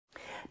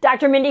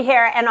Dr. Mindy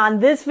here, and on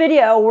this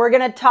video, we're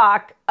going to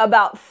talk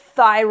about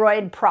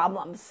thyroid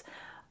problems.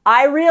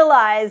 I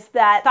realize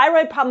that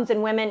thyroid problems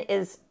in women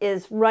is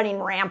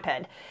running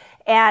rampant,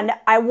 and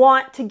I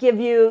want to give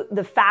you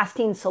the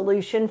fasting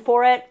solution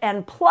for it,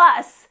 and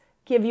plus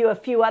give you a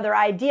few other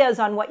ideas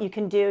on what you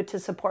can do to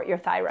support your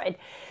thyroid.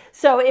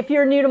 So if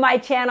you're new to my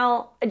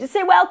channel, I just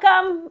say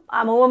welcome.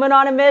 I'm a woman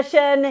on a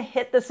mission.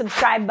 Hit the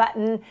subscribe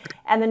button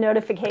and the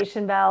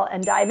notification bell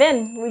and dive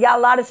in. We got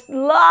a lot of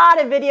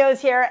videos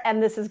here,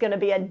 and this is going to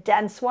be a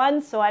dense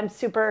one, so I'm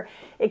super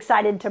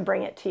excited to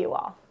bring it to you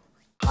all.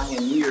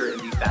 Pioneer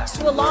in the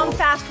fasting Do a long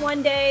fast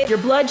one day, your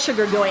blood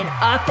sugar going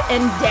up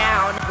and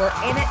down. We're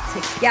in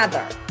it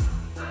together.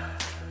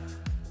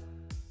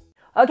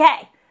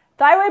 Okay,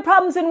 thyroid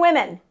problems in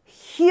women.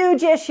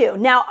 Huge issue.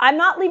 Now, I'm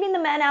not leaving the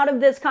men out of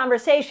this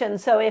conversation.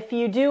 So if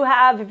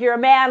you're a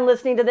man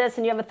listening to this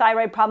and you have a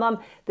thyroid problem,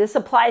 this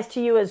applies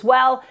to you as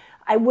well.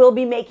 I will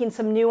be making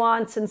some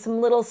nuance and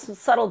some little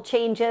subtle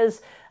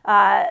changes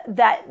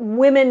that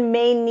women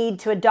may need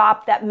to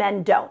adopt that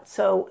men don't.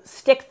 So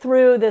stick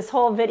through this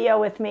whole video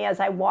with me as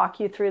I walk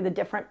you through the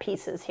different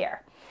pieces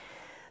here.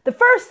 The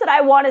first that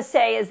I want to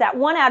say is that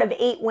 1 out of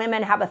 8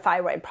 women have a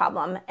thyroid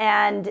problem.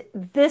 And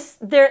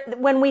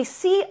when we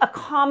see a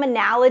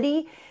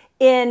commonality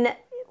in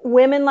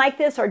women like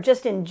this, or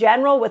just in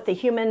general with the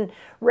human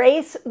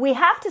race, we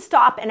have to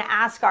stop and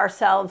ask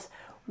ourselves,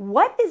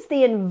 what is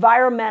the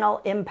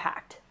environmental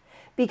impact?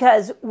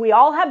 Because we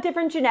all have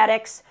different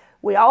genetics,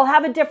 we all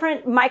have a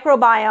different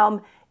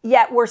microbiome,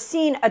 yet we're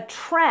seeing a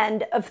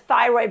trend of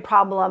thyroid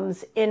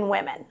problems in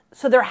women.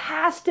 So there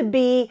has to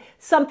be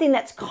something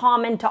that's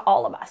common to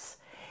all of us.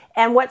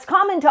 And what's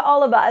common to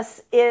all of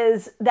us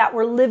is that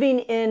we're living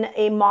in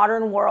a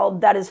modern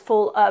world that is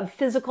full of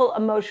physical,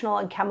 emotional,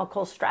 and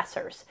chemical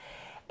stressors.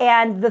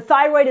 And the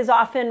thyroid is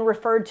often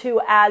referred to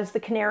as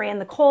the canary in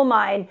the coal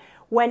mine.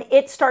 When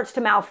it starts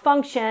to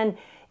malfunction,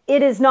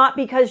 it is not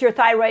because your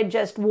thyroid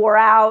just wore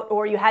out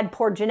or you had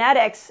poor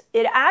genetics.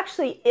 It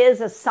actually is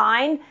a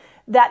sign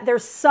that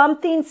there's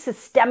something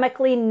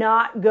systemically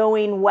not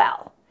going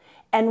well.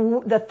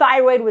 And the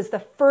thyroid was the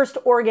first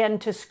organ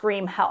to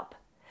scream help.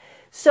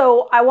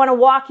 So I want to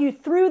walk you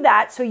through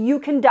that so you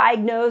can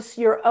diagnose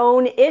your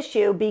own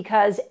issue,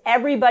 because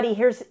everybody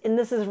here's, and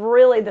this is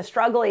really the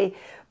struggly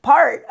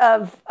part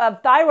of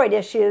thyroid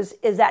issues,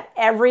 is that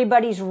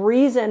everybody's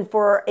reason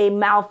for a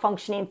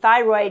malfunctioning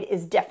thyroid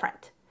is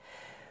different.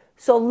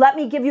 So let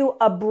me give you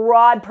a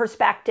broad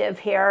perspective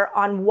here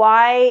on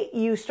why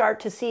you start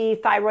to see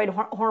thyroid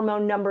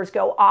hormone numbers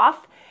go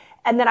off.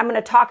 And then I'm going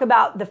to talk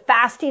about the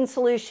fasting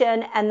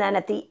solution. And then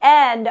at the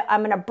end,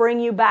 I'm going to bring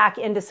you back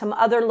into some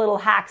other little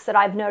hacks that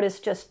I've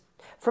noticed just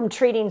from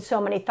treating so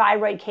many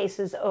thyroid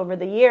cases over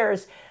the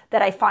years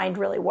that I find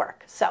really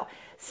work. So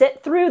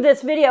sit through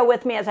this video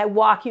with me as I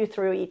walk you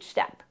through each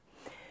step.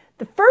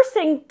 The first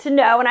thing to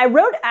know, and I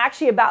wrote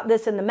actually about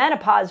this in the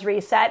menopause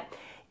reset,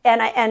 and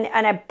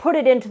I put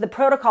it into the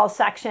protocol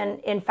section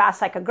in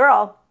Fast Like a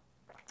Girl,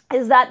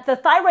 is that the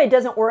thyroid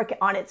doesn't work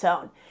on its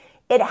own.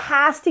 It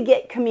has to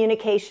get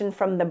communication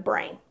from the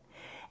brain.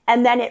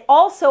 And then it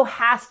also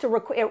has to,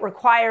 it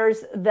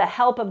requires the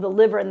help of the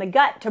liver and the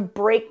gut to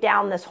break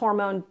down this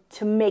hormone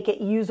to make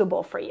it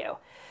usable for you.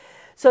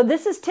 So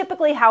this is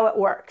typically how it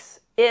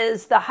works,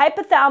 is the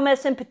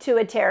hypothalamus and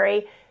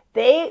pituitary,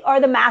 they are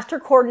the master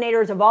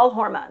coordinators of all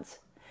hormones.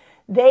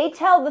 They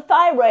tell the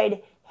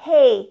thyroid,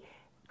 hey,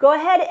 go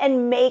ahead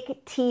and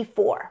make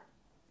T4.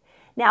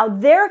 Now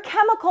their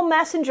chemical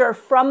messenger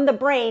from the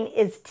brain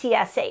is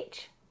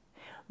TSH.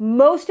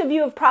 Most of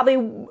you have probably,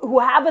 who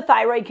have a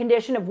thyroid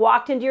condition, have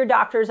walked into your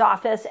doctor's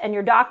office and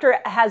your doctor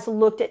has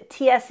looked at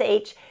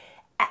TSH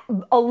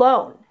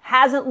alone,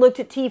 hasn't looked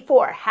at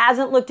T4,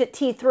 hasn't looked at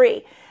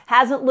T3,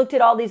 hasn't looked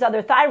at all these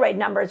other thyroid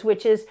numbers,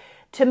 which is,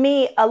 to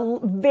me, a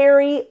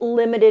very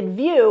limited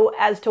view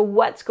as to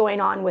what's going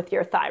on with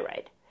your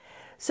thyroid.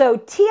 So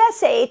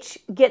TSH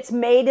gets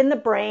made in the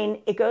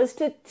brain. It goes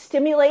to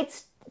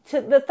stimulates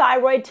to the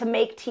thyroid to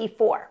make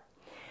T4.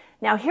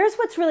 Now, here's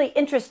what's really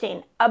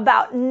interesting.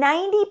 About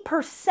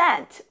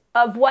 90%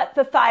 of what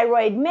the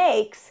thyroid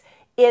makes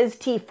is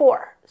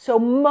T4. So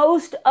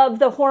most of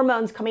the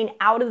hormones coming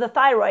out of the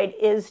thyroid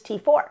is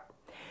T4.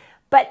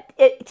 But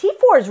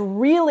T4 is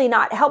really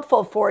not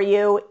helpful for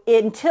you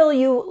until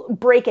you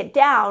break it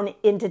down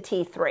into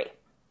T3.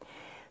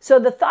 So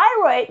the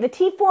thyroid, the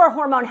T4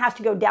 hormone has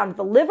to go down to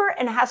the liver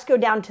and has to go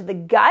down to the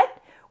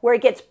gut, where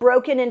it gets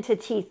broken into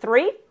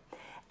T3.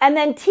 And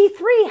then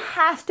T3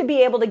 has to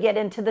be able to get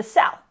into the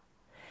cell.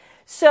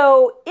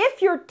 So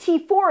if your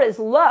T4 is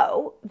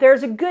low,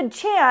 there's a good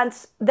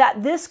chance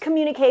that this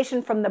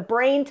communication from the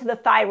brain to the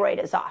thyroid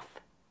is off.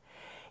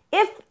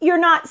 If you're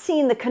not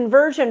seeing the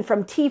conversion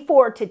from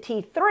T4 to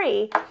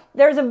T3,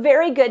 there's a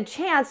very good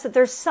chance that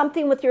there's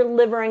something with your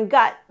liver and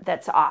gut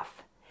that's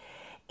off.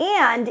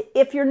 And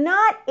if you're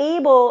not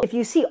able, if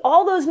you see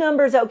all those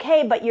numbers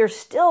okay, but you're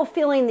still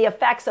feeling the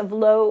effects of a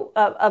low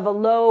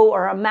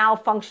or a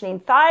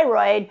malfunctioning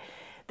thyroid,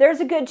 there's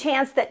a good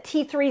chance that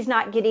T3 is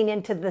not getting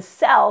into the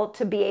cell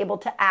to be able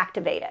to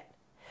activate it.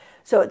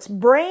 So it's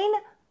brain,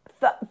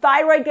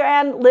 thyroid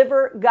gland,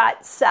 liver,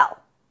 gut, cell.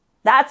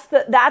 That's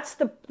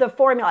the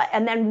formula.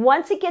 And then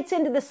once it gets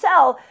into the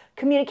cell,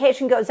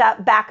 communication goes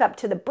out back up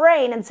to the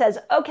brain and says,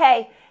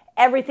 okay,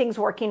 everything's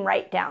working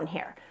right down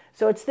here.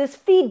 So it's this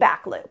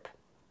feedback loop.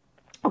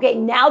 Okay,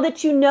 now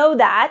that you know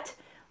that,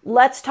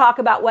 let's talk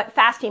about what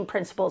fasting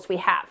principles we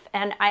have.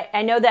 And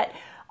I know that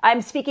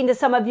I'm speaking to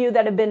some of you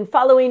that have been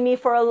following me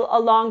for a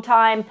long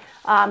time,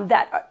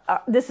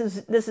 this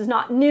is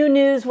not new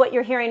news, what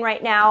you're hearing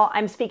right now.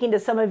 I'm speaking to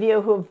some of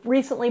you who have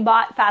recently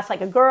bought Fast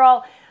Like a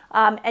Girl,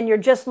 and you're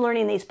just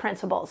learning these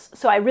principles.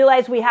 So I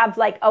realize we have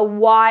like a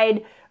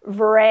wide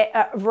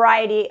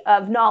variety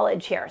of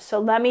knowledge here. So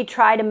let me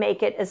try to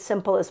make it as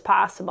simple as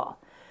possible.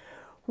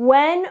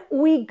 When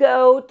we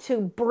go to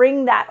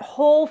bring that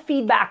whole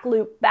feedback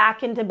loop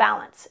back into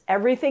balance,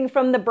 everything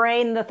from the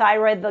brain, the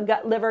thyroid, the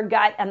gut, liver,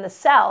 gut, and the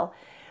cell,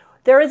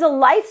 there is a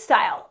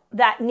lifestyle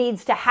that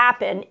needs to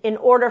happen in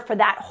order for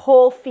that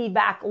whole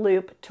feedback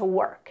loop to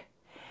work.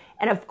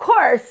 And of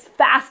course,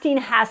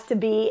 fasting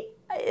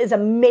is a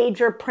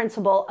major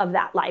principle of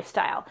that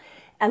lifestyle.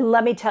 And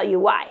let me tell you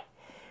why.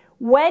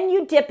 When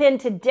you dip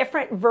into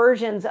different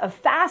versions of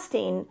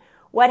fasting,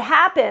 what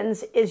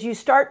happens is you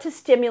start to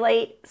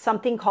stimulate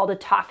something called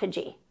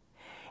autophagy.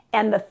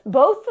 And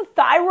both the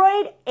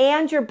thyroid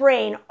and your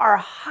brain are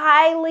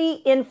highly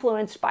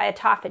influenced by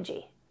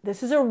autophagy.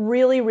 This is a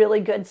really,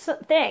 really good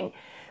thing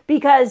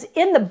because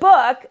in the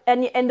book,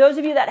 and those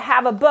of you that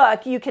have a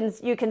book, you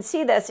can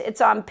see this.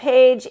 It's on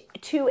page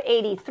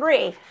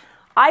 283.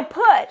 I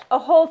put a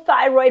whole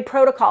thyroid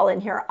protocol in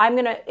here. I'm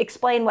going to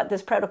explain what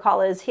this protocol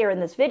is here in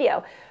this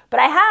video. But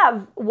I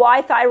have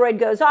why thyroid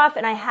goes off,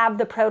 and I have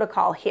the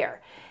protocol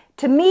here.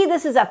 To me,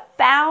 this is a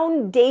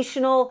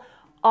foundational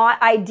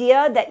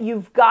idea that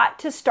you've got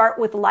to start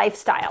with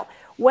lifestyle.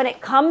 When it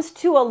comes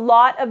to a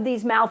lot of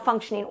these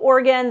malfunctioning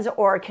organs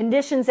or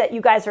conditions that you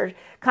guys are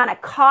kind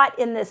of caught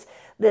in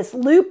this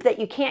loop that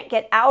you can't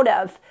get out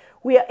of,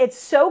 it's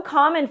so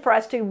common for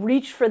us to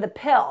reach for the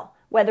pill,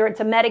 whether it's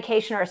a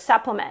medication or a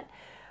supplement.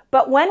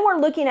 But when we're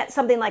looking at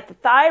something like the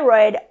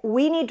thyroid,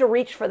 we need to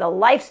reach for the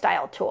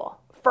lifestyle tool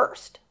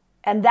first.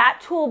 And that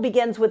tool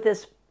begins with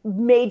this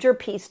major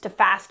piece to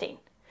fasting.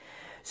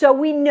 So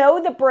we know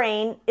the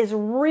brain is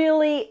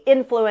really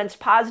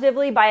influenced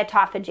positively by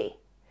autophagy.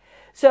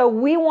 So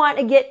we want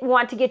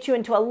to get you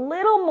into a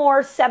little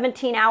more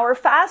 17-hour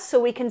fast so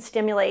we can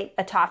stimulate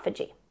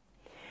autophagy.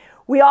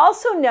 We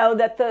also know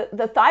that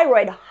the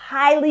thyroid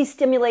highly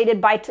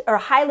stimulated or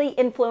highly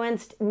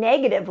influenced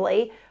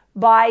negatively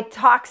by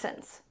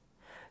toxins.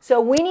 So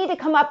we need to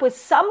come up with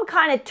some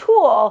kind of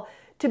tool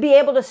to be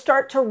able to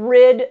start to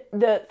rid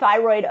the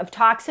thyroid of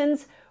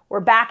toxins.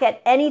 We're back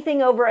at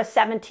anything over a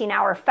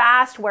 17-hour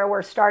fast where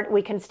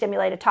we can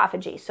stimulate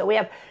autophagy. So we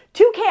have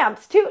two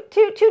camps, two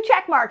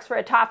check marks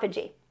for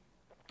autophagy.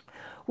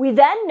 We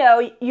then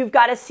know you've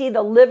got to see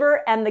the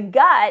liver and the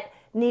gut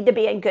need to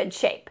be in good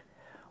shape.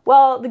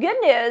 Well, the good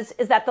news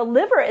is that the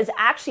liver is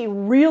actually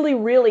really,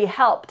 really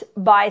helped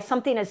by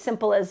something as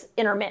simple as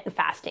intermittent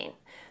fasting.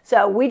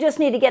 So we just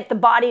need to get the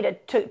body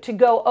to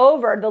go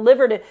over, the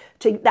liver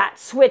to that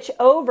switch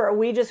over.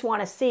 We just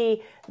want to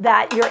see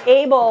that you're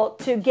able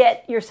to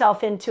get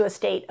yourself into a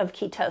state of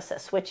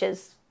ketosis, which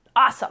is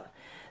awesome.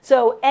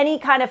 So any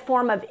kind of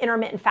form of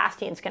intermittent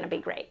fasting is going to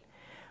be great.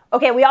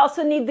 Okay, we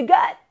also need the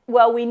gut.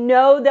 Well, we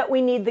know that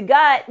we need the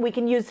gut. We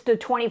can use the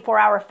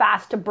 24-hour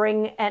fast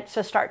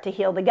to start to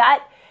heal the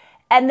gut.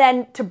 And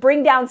then to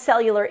bring down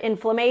cellular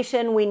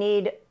inflammation, we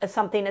need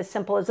something as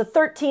simple as a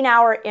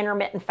 13-hour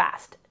intermittent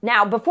fast.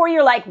 Now, before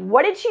you're like,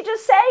 what did she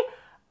just say?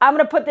 I'm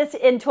going to put this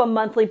into a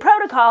monthly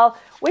protocol,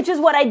 which is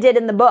what I did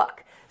in the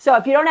book. So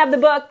if you don't have the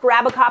book,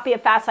 grab a copy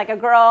of Fast Like a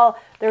Girl.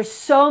 There's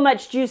so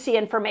much juicy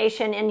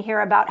information in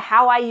here about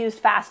how I used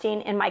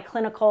fasting in my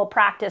clinical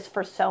practice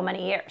for so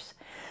many years.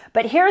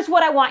 But here's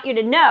what I want you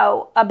to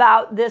know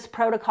about this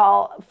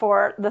protocol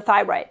for the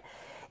thyroid,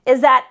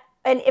 is that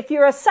and if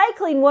you're a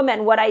cycling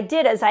woman, what I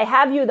did is I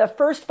have you the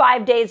first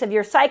 5 days of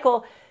your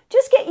cycle,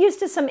 just get used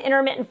to some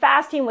intermittent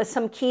fasting with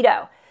some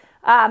keto.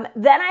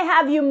 Then I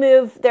have you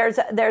move, there's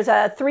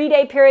a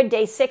 3-day period,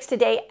 day 6 to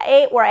day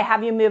 8, where I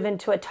have you move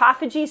into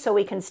autophagy so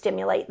we can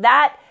stimulate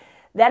that.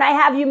 Then I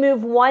have you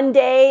move 1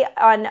 day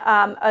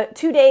on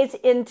 2 days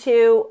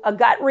into a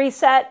gut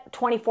reset,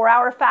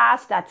 24-hour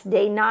fast. That's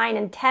day 9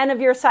 and 10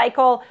 of your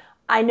cycle.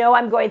 I know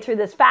I'm going through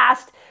this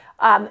fast.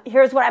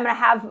 Here's what I'm going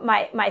to have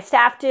my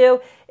staff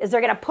do, is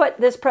they're going to put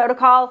this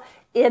protocol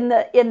in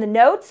the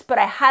notes, but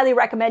I highly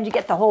recommend you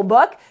get the whole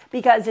book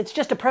because it's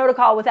just a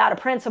protocol without a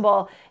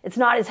principle. It's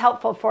not as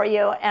helpful for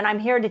you, and I'm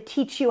here to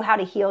teach you how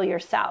to heal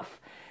yourself.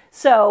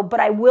 So, but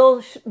I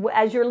will,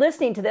 as you're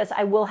listening to this,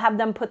 I will have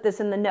them put this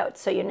in the notes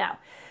so you know.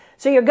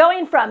 So you're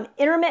going from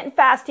intermittent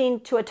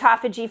fasting to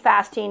autophagy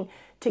fasting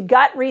to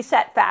gut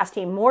reset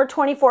fasting, more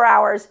 24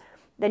 hours.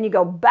 Then you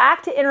go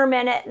back to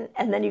intermittent,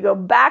 and then you go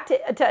back to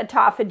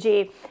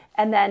autophagy,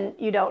 and then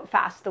you don't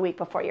fast the week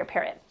before your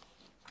period.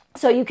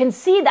 So you can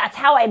see that's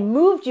how I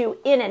moved you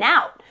in and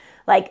out.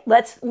 Like,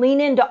 let's lean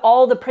into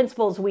all the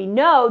principles we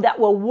know that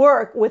will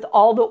work with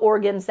all the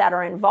organs that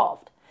are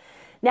involved.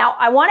 Now,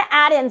 I want to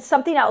add in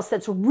something else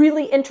that's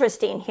really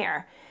interesting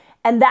here.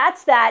 And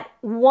that's that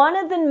one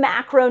of the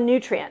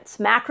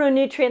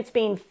macronutrients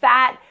being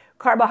fat,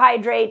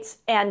 carbohydrates,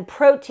 and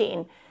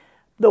protein,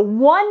 the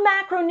one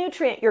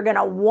macronutrient you're going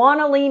to want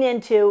to lean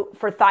into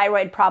for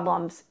thyroid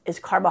problems is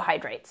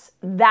carbohydrates.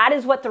 That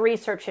is what the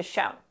research has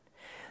shown.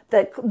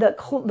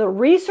 The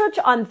research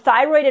on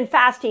thyroid and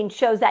fasting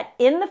shows that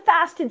in the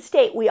fasted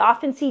state, we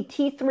often see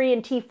T3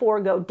 and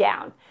T4 go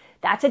down.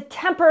 That's a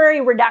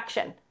temporary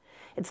reduction.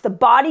 It's the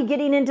body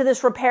getting into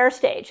this repair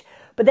stage.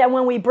 But then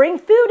when we bring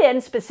food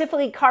in,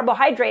 specifically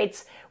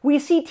carbohydrates, we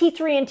see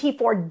T3 and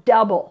T4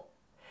 double.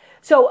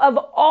 So of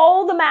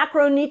all the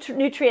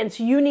macronutrients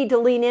you need to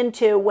lean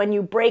into when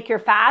you break your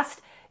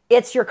fast,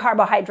 it's your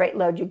carbohydrate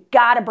load. You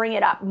got to bring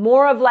it up.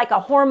 More of like a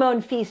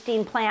hormone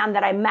feasting plan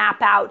that I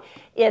map out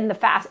in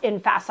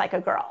Fast Like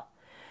a Girl.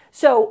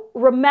 So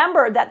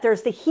remember that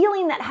there's the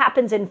healing that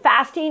happens in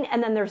fasting,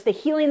 and then there's the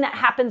healing that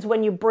happens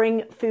when you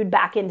bring food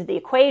back into the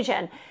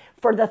equation.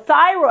 For the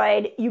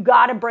thyroid, you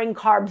got to bring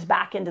carbs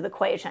back into the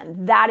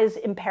equation. That is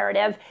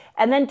imperative.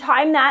 And then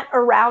time that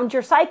around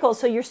your cycle.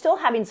 So you're still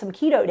having some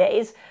keto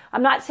days.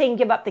 I'm not saying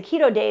give up the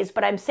keto days,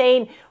 but I'm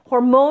saying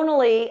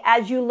hormonally,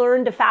 as you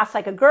learn to fast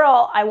like a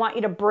girl, I want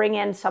you to bring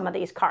in some of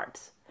these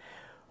carbs.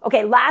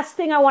 Okay, last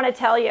thing I want to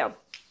tell you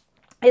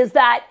is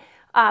that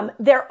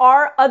there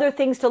are other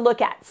things to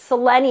look at.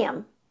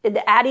 Selenium.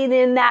 Adding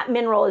in that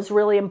mineral is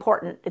really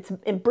important. It's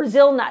in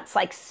Brazil nuts,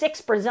 like 6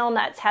 Brazil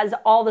nuts has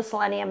all the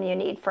selenium you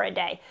need for a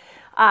day.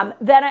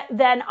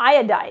 Then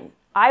iodine.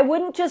 I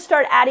wouldn't just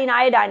start adding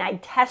iodine.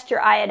 I'd test your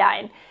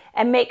iodine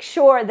and make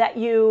sure that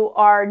you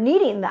are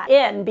needing that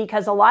in,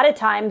 because a lot of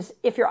times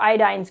if your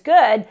iodine's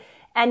good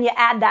and you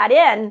add that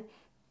in,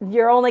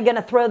 you're only going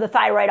to throw the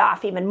thyroid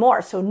off even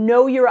more. So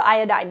know your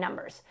iodine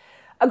numbers.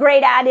 A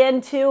great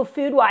add-in to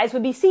food-wise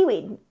would be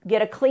seaweed.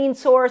 Get a clean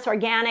source,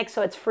 organic,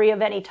 so it's free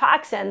of any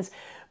toxins.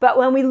 But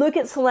when we look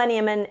at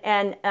selenium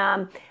and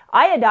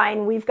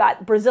iodine, we've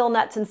got Brazil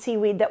nuts and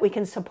seaweed that we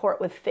can support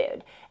with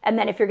food. And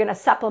then if you're going to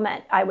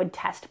supplement, I would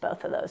test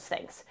both of those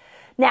things.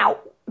 Now,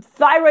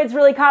 thyroid's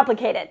really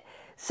complicated.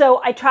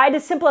 So I tried to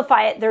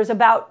simplify it. There's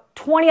about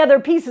 20 other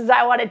pieces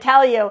I want to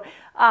tell you.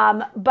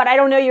 But I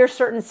don't know your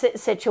certain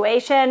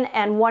situation,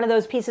 and one of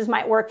those pieces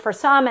might work for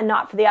some and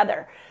not for the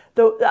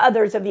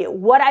others of you.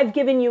 What I've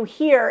given you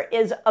here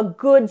is a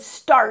good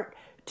start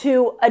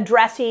to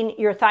addressing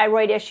your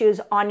thyroid issues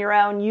on your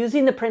own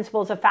using the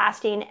principles of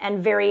fasting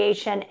and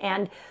variation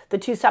and the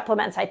 2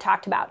 supplements I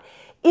talked about.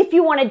 If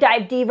you want to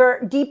dive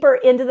deeper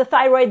into the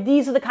thyroid,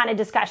 these are the kind of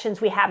discussions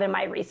we have in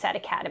my Reset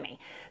Academy.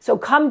 So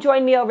come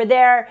join me over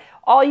there.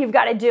 All you've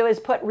got to do is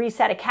put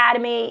Reset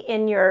Academy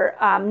in your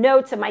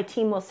notes, and my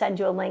team will send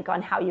you a link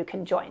on how you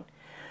can join.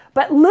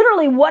 But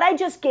literally what I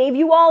just gave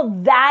you all,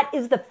 that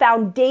is the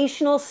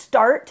foundational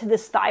start to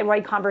this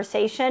thyroid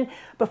conversation.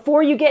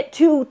 Before you get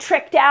too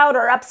tricked out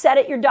or upset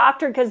at your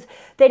doctor because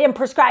they didn't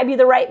prescribe you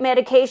the right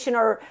medication,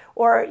 or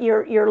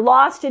you're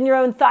lost in your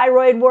own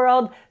thyroid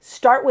world,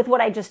 start with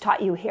what I just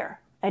taught you here.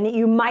 And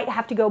you might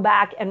have to go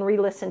back and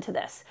re-listen to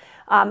this.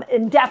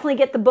 And definitely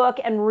get the book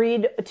and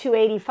read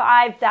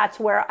 285. That's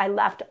where I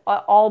left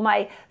all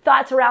my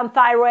thoughts around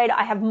thyroid.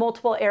 I have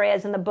multiple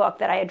areas in the book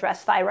that I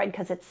address thyroid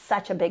because it's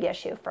such a big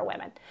issue for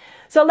women.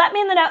 So let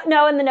me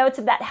know in the notes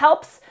if that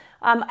helps.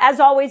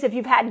 As always, if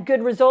you've had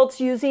good results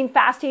using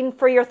fasting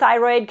for your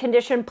thyroid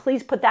condition,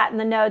 please put that in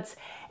the notes.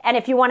 And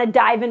if you want to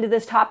dive into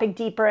this topic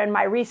deeper in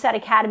my Reset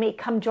Academy,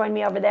 come join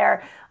me over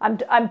there.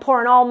 I'm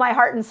pouring all my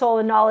heart and soul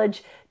and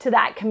knowledge to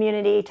that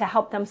community to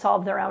help them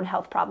solve their own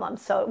health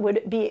problems. So it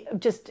would be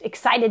just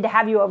excited to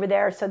have you over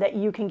there so that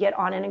you can get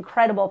on an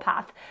incredible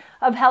path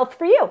of health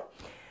for you.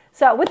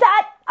 So with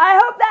that, I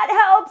hope that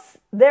helps.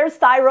 There's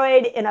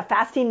thyroid in a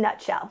fasting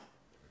nutshell.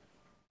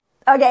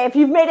 Okay, if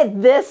you've made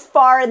it this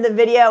far in the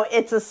video,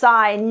 it's a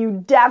sign.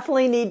 You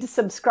definitely need to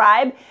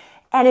subscribe.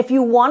 And if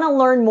you want to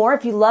learn more,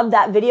 if you love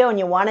that video and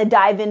you want to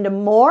dive into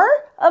more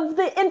of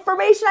the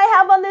information I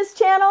have on this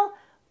channel,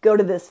 go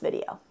to this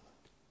video.